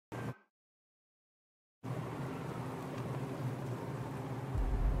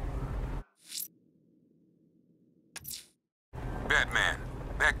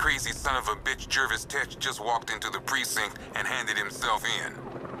crazy son of a bitch Jervis Tetch just walked into the precinct and handed himself in.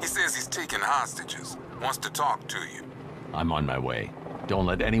 He says he's taking hostages, wants to talk to you. I'm on my way. Don't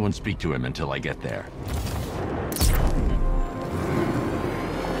let anyone speak to him until I get there.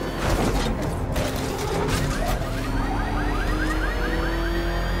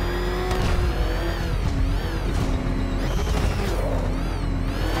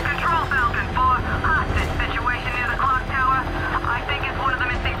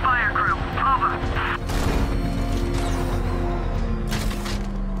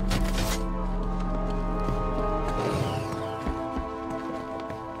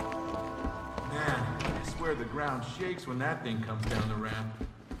 The ground shakes when that thing comes down the ramp.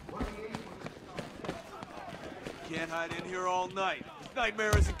 Can't hide in here all night. This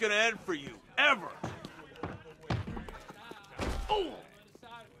nightmare isn't gonna end for you, ever! Oh!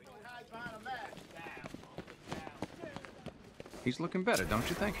 He's looking better, don't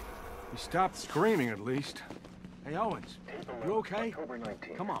you think? He stopped screaming, at least. Hey, Owens, you okay?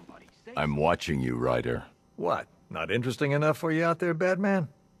 Come on, buddy. I'm watching you, Ryder. What? Not interesting enough for you out there, Batman?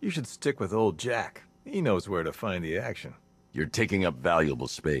 You should stick with old Jack. He knows where to find the action. You're taking up valuable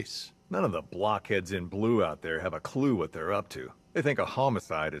space. None of the blockheads in blue out there have a clue what they're up to. They think a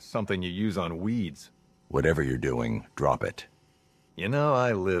homicide is something you use on weeds. Whatever you're doing, drop it. You know,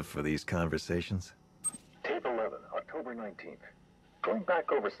 I live for these conversations. Tape 11, October 19th. Going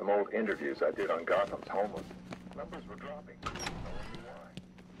back over some old interviews I did on Gotham's homeless. Numbers were dropping. No one knew why.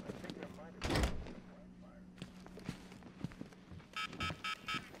 I think there might have been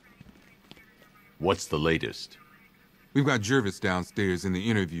What's the latest? We've got Jervis downstairs in the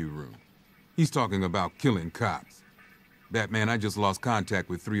interview room. He's talking about killing cops. Batman, I just lost contact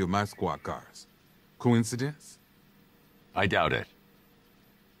with 3 of my squad cars. Coincidence? I doubt it.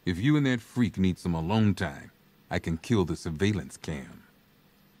 If you and that freak need some alone time, I can kill the surveillance cam.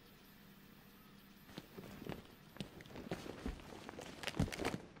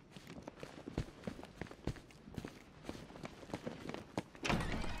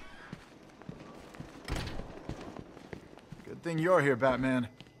 Good thing you're here, Batman.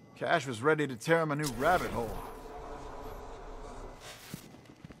 Cash was ready to tear him a new rabbit hole.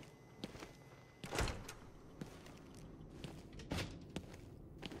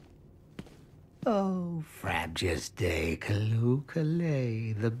 Oh, Frabjous Kaloo,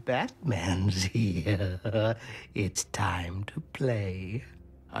 the Batman's here. It's time to play.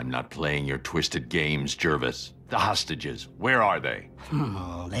 I'm not playing your twisted games, Jervis. The hostages, where are they?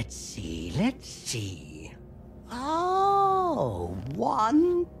 Let's see. Oh,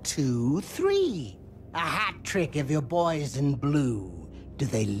 1, 2, 3. A hat trick of your boys in blue. Do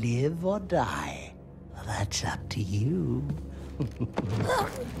they live or die? Well, that's up to you.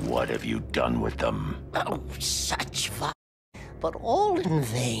 What have you done with them? Oh, such fun, but all in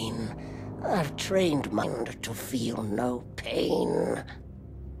vain. I've trained my mind to feel no pain.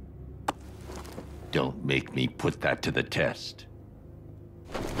 Don't make me put that to the test.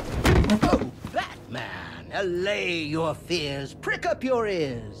 Oh, Batman, allay your fears, prick up your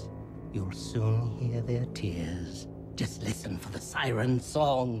ears. You'll soon hear their tears. Just listen for the siren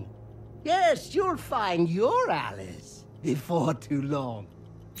song. Yes, you'll find your Alice before too long.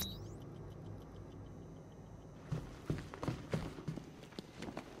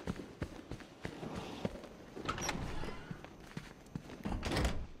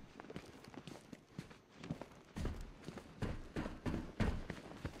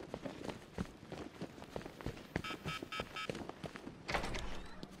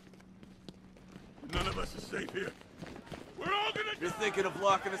 None of us is safe here. We're all gonna You're thinking of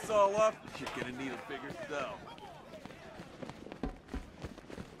locking us all up? You're gonna need a bigger cell.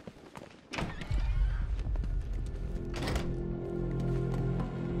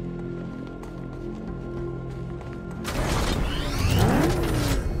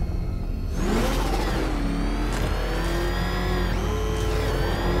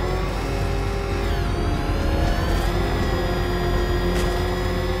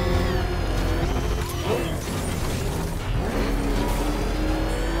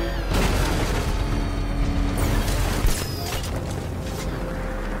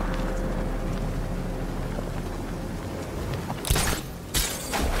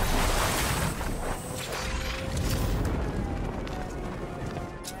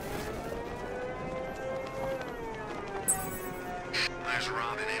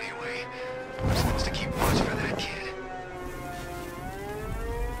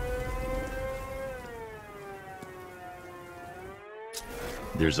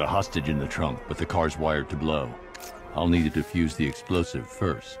 There's a hostage in the trunk, but the car's wired to blow. I'll need to defuse the explosive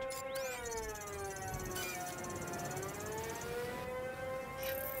first.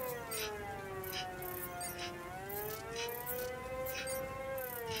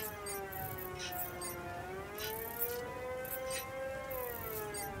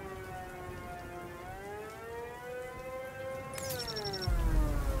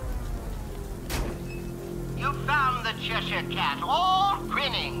 Cheshire Cat, all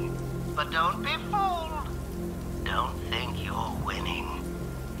grinning. But don't be fooled. Don't think you're winning.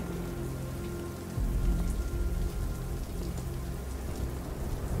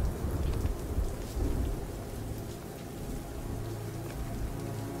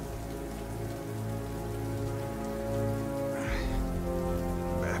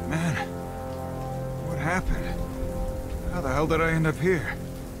 Batman? What happened? How the hell did I end up here?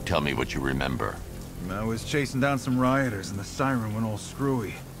 Tell me what you remember. I was chasing down some rioters and the siren went all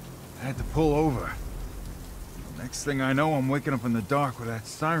screwy. I had to pull over. Next thing I know, I'm waking up in the dark with that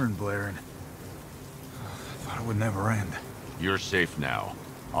siren blaring. I thought it would never end. You're safe now.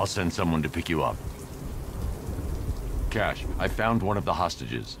 I'll send someone to pick you up. Cash, I found one of the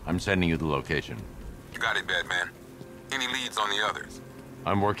hostages. I'm sending you the location. Got it, Batman. Any leads on the others?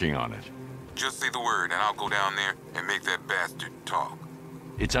 I'm working on it. Just say the word and I'll go down there and make that bastard talk.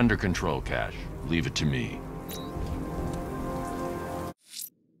 It's under control, Cash. Leave it to me.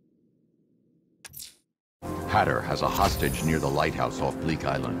 Hatter has a hostage near the lighthouse off Bleak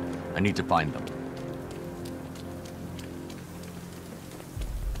Island. I need to find them.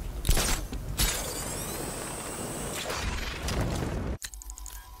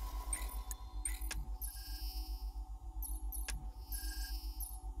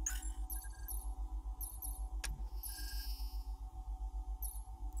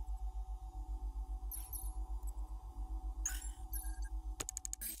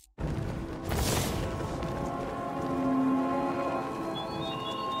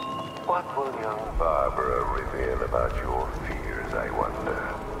 What will young Barbara reveal about your fears, I wonder?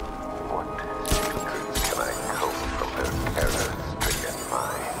 What secrets can I coax from her terror-stricken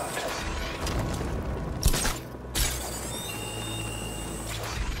mind?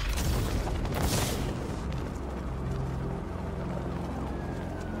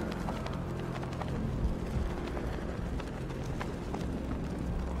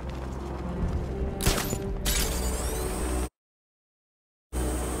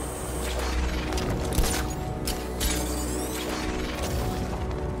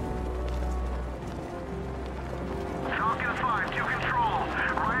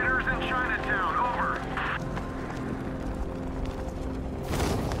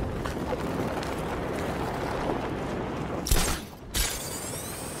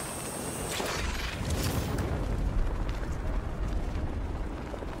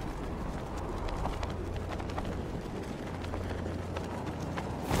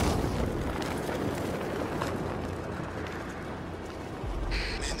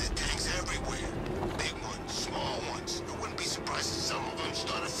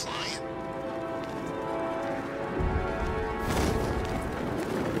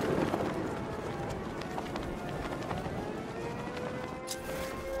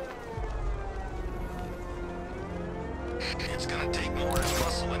 It's gonna take more than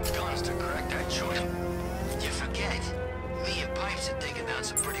muscle and guns to crack that joint. You forget. Me and Pipes are taking down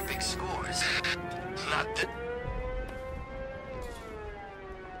some pretty big scores. Not that...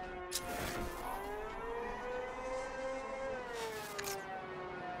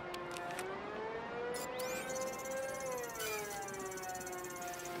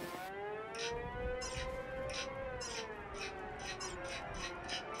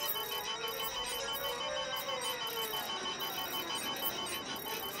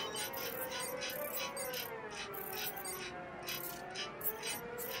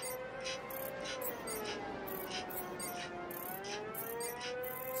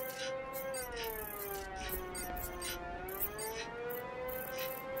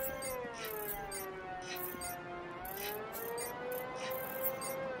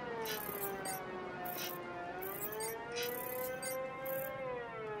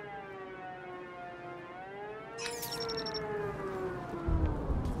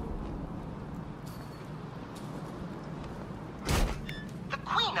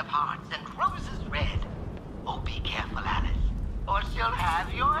 Of hearts and roses red. Oh, be careful, Alice, or she'll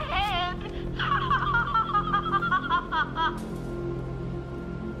have your head.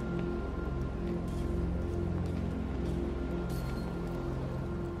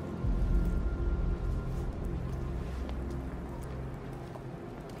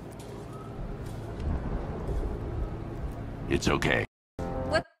 It's okay.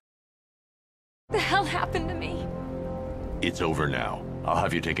 What the hell happened to me? It's over now. I'll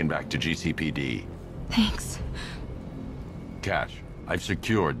have you taken back to GCPD. Thanks. Cash, I've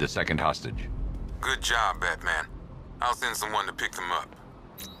secured the second hostage. Good job, Batman. I'll send someone to pick them up.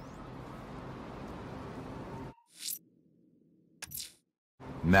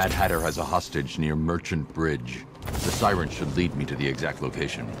 Mad Hatter has a hostage near Merchant Bridge. The siren should lead me to the exact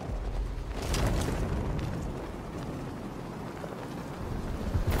location.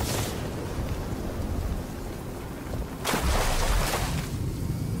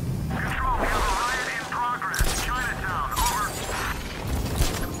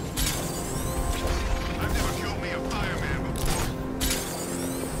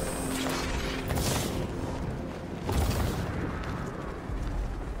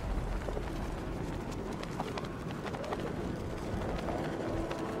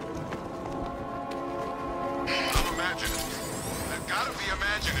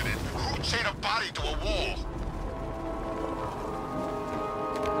 Don't chain a body to a wall.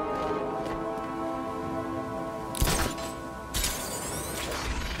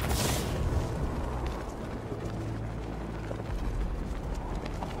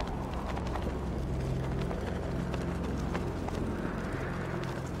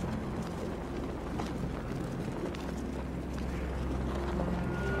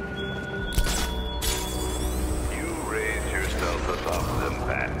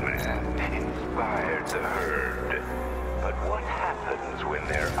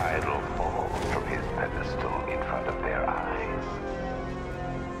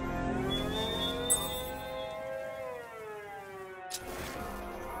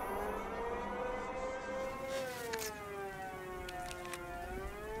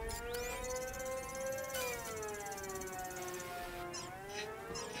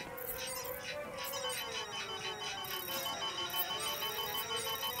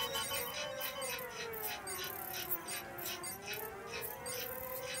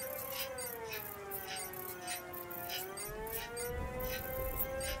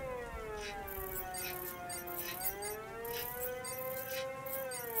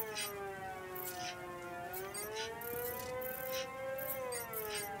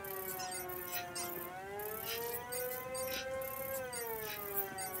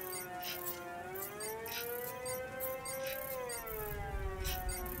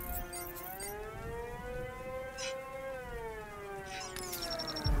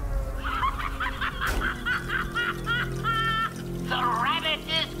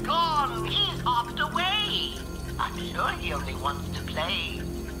 Sure, he only wants to play.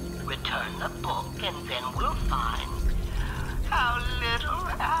 Return the book and then we'll find how little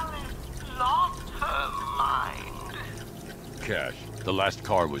Alice lost her mind. Cash, the last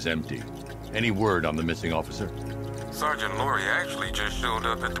car was empty. Any word on the missing officer? Sergeant Laurie actually just showed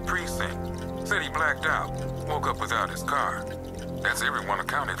up at the precinct. Said he blacked out, woke up without his car. That's everyone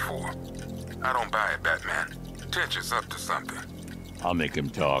accounted for. I don't buy it, Batman. Tench is up to something. I'll make him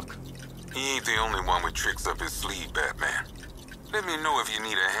talk. He ain't the only one with tricks up his sleeve, Batman. Let me know if you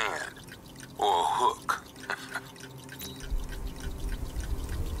need a hand. Or a hook.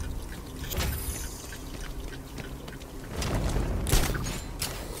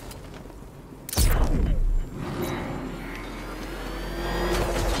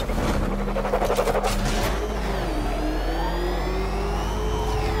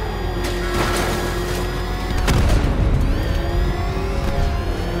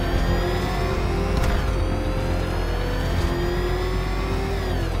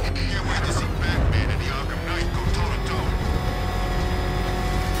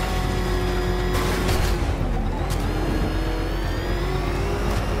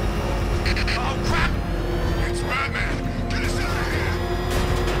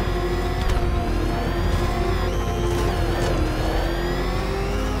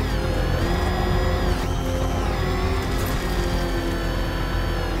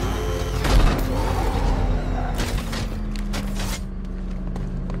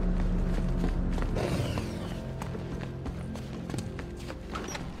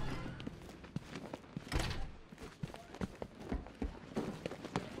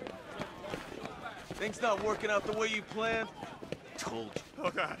 Things not working out the way you planned? Told you.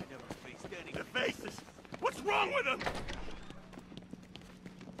 Oh, God. Never faced any. The faces! What's wrong with them?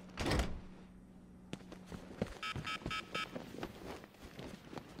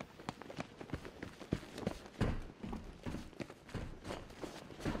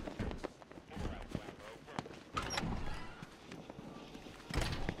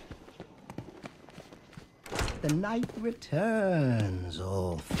 The night returns,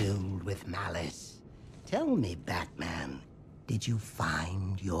 all filled with malice. Tell me, Batman, did you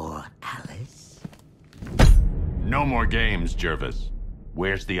find your Alice? No more games, Jervis.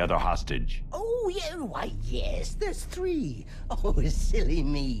 Where's the other hostage? Oh, yeah, why, yes, there's 3. Oh, silly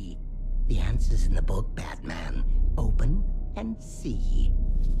me. The answer's in the book, Batman. Open and see.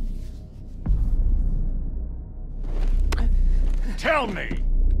 Tell me!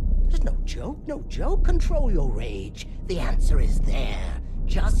 There's no joke, no joke. Control your rage. The answer is there.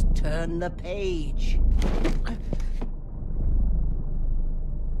 Just turn the page.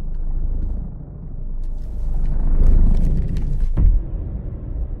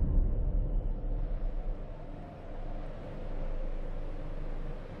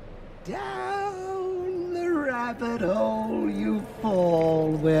 Down the rabbit hole you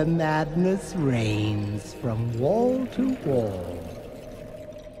fall, where madness reigns from wall to wall.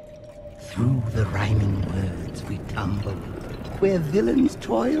 Through the rhyming words we tumble, where villains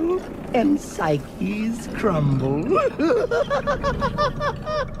toil and psyches crumble.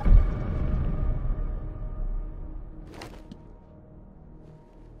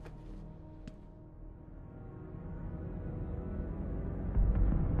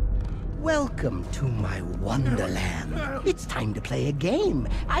 Welcome to my Wonderland. It's time to play a game.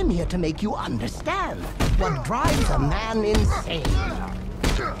 I'm here to make you understand what drives a man insane.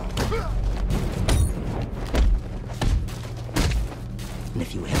 And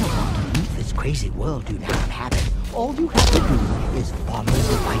if you ever want to leave this crazy world you now inhabit, all you have to do is follow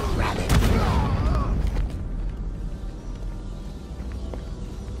the white rabbit.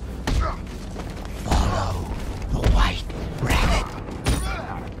 Follow the white rabbit.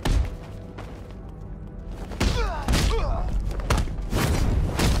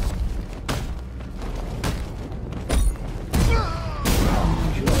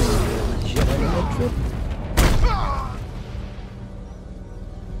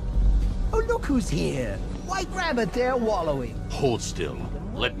 Oh, look who's here. White rabbit there wallowing. Hold still.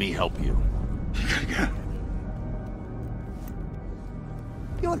 Let me help you.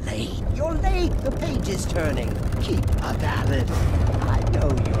 You're late. You're late. The page is turning. Keep up, Alice. I know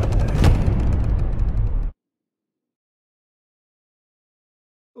you're learning.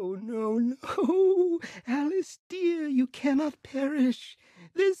 Oh, no, no. Alice, dear, you cannot perish.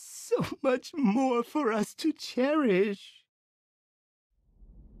 There's so much more for us to cherish.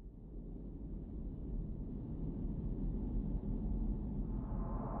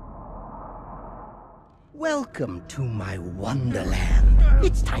 Welcome to my Wonderland.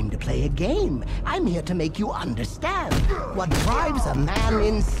 It's time to play a game. I'm here to make you understand what drives a man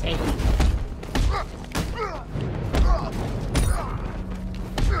insane.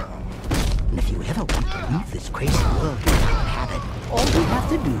 And if you ever want to leave this crazy world you now inhabit, all you have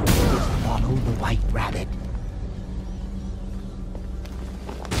to do is follow the white rabbit.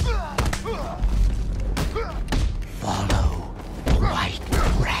 Follow the white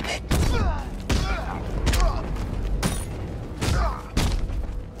rabbit.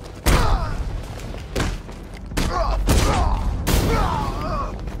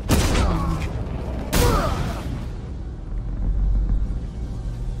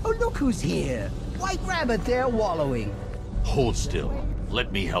 Oh, look who's here. White rabbit there wallowing. Hold still.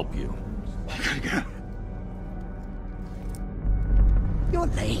 Let me help you. You're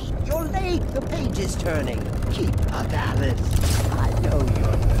late. You're late. The page is turning. Keep up, Alice. I know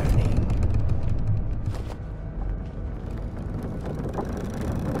you're learning.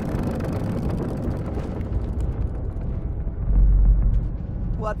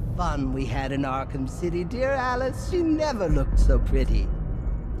 What fun we had in Arkham City, dear Alice. She never looked so pretty.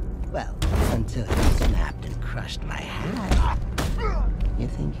 Well, until you snapped and crushed my hat. You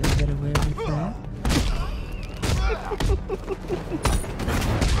think you'll get away with that?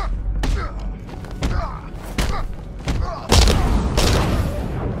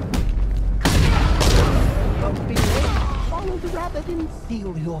 Don't be late. Follow the rabbit and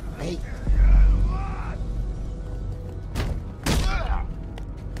seal your fate.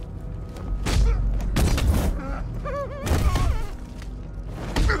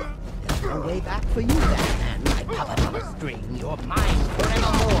 There's no way back for you, Batman. My puppet on a string. You're mine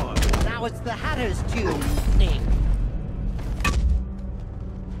forevermore. Now it's the Hatter's tune. Sing.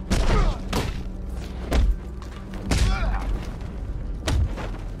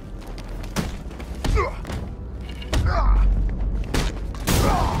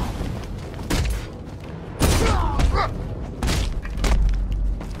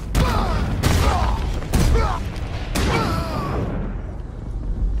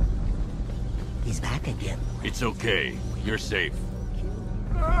 He's back again. It's okay. You're safe.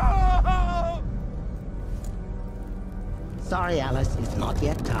 Sorry, Alice, it's not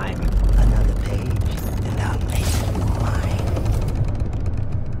yet time. Another page, and I'll make you mine.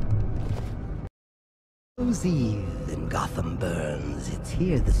 Rose Eve and Gotham burns. It's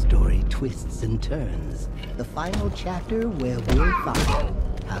here the story twists and turns. The final chapter where we'll find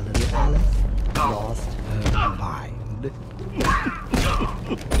how little Alice lost her mind.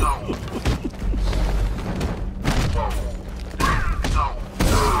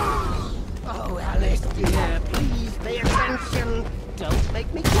 Oh, Alice, dear, please pay attention. Don't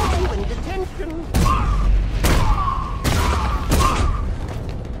make me keep you in detention.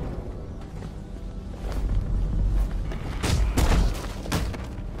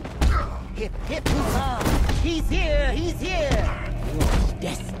 Hip, hip, hoorah! He's here! He's here! Your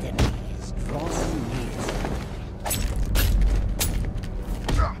destiny is drawing near.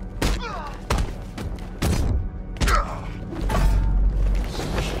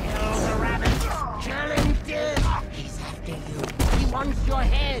 Wants your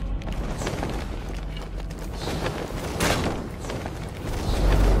head!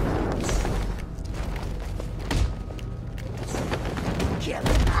 Kill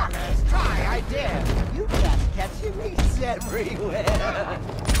him, Alice! Try, I dare! You can't catch him, he's everywhere!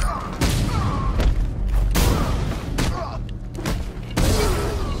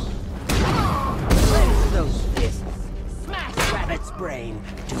 brain.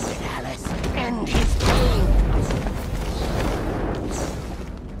 Do it, Alice. End his pain.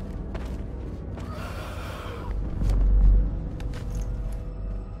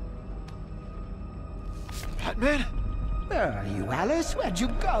 Batman? Where are you, Alice? Where'd you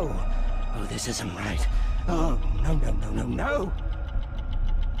go? Oh, this isn't right. Oh, no, no, no, no, no.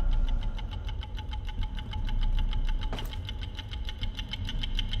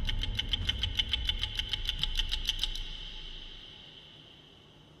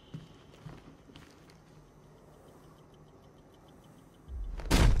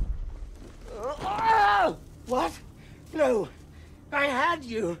 What? No, I had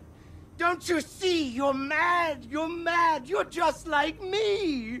you. Don't you see? You're mad. You're mad. You're just like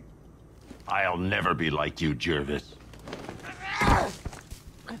me. I'll never be like you, Jervis.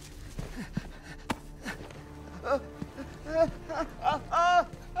 Oh,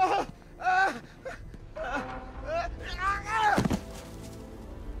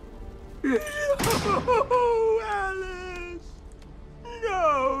 Alice!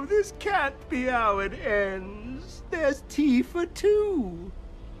 No, this can't be how it ends. There's tea for two.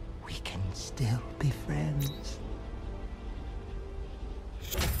 We can still be friends.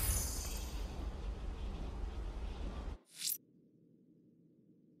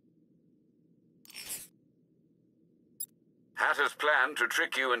 Hatter's plan to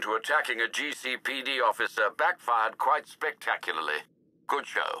trick you into attacking a GCPD officer backfired quite spectacularly. Good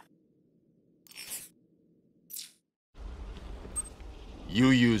show.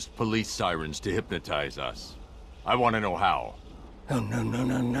 You used police sirens to hypnotize us. I want to know how. Oh, no, no,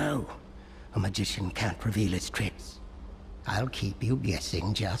 no, no. A magician can't reveal his tricks. I'll keep you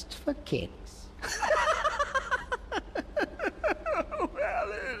guessing just for kicks. Oh,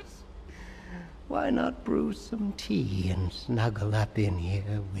 Alice. Why not brew some tea and snuggle up in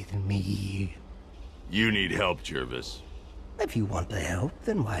here with me? You need help, Jervis. If you want the help,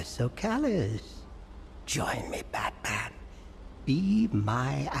 then why so callous? Join me, Batman. Be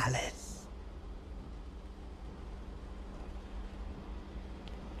my Alice.